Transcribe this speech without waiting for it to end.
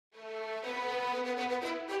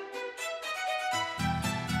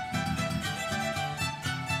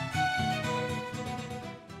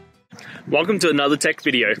Welcome to another tech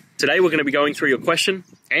video. Today we're going to be going through your question,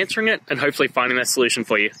 answering it, and hopefully finding that solution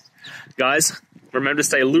for you. Guys, remember to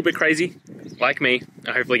stay a little bit crazy, like me,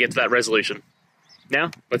 and hopefully get to that resolution.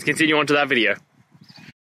 Now, let's continue on to that video.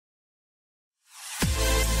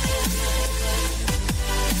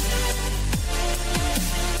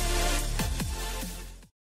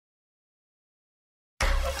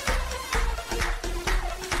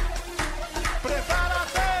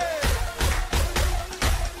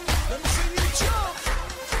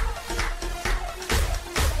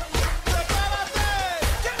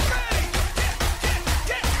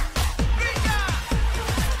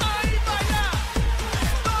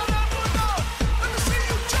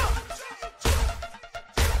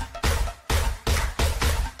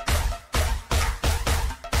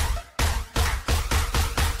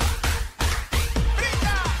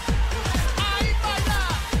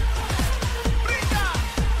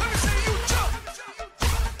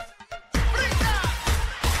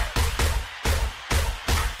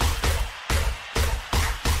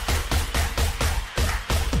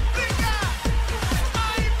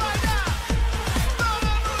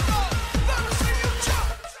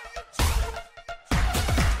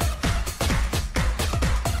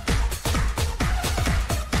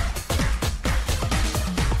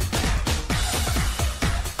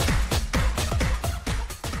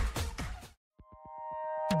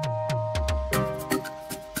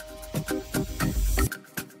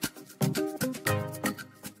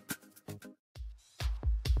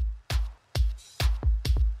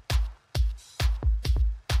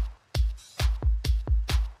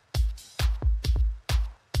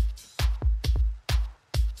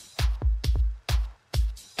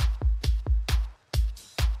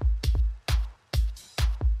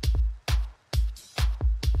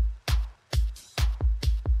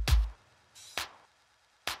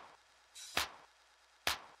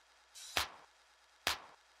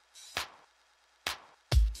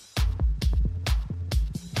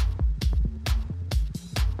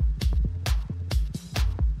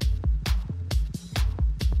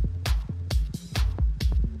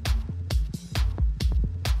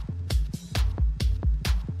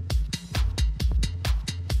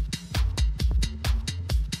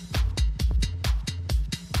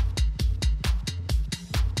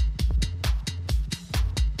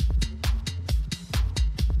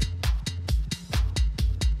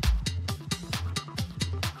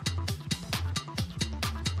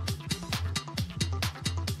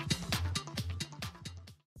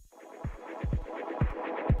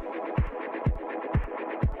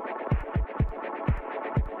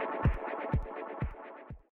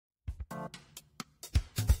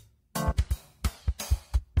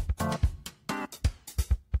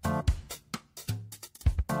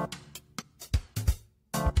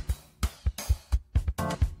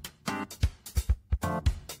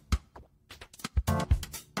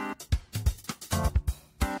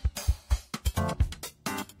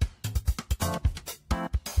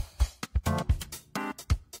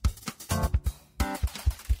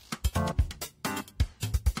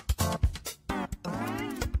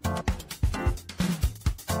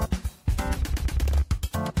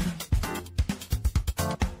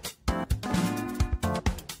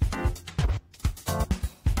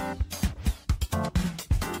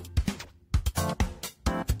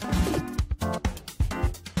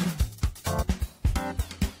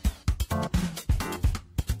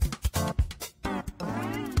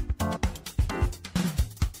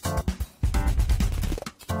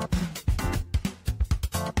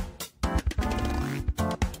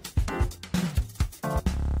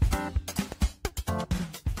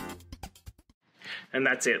 And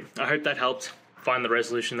that's it. I hope that helped find the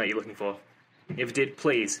resolution that you're looking for. If it did,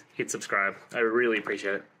 please hit subscribe. I really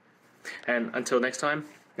appreciate it. And until next time,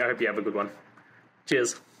 I hope you have a good one.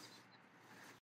 Cheers.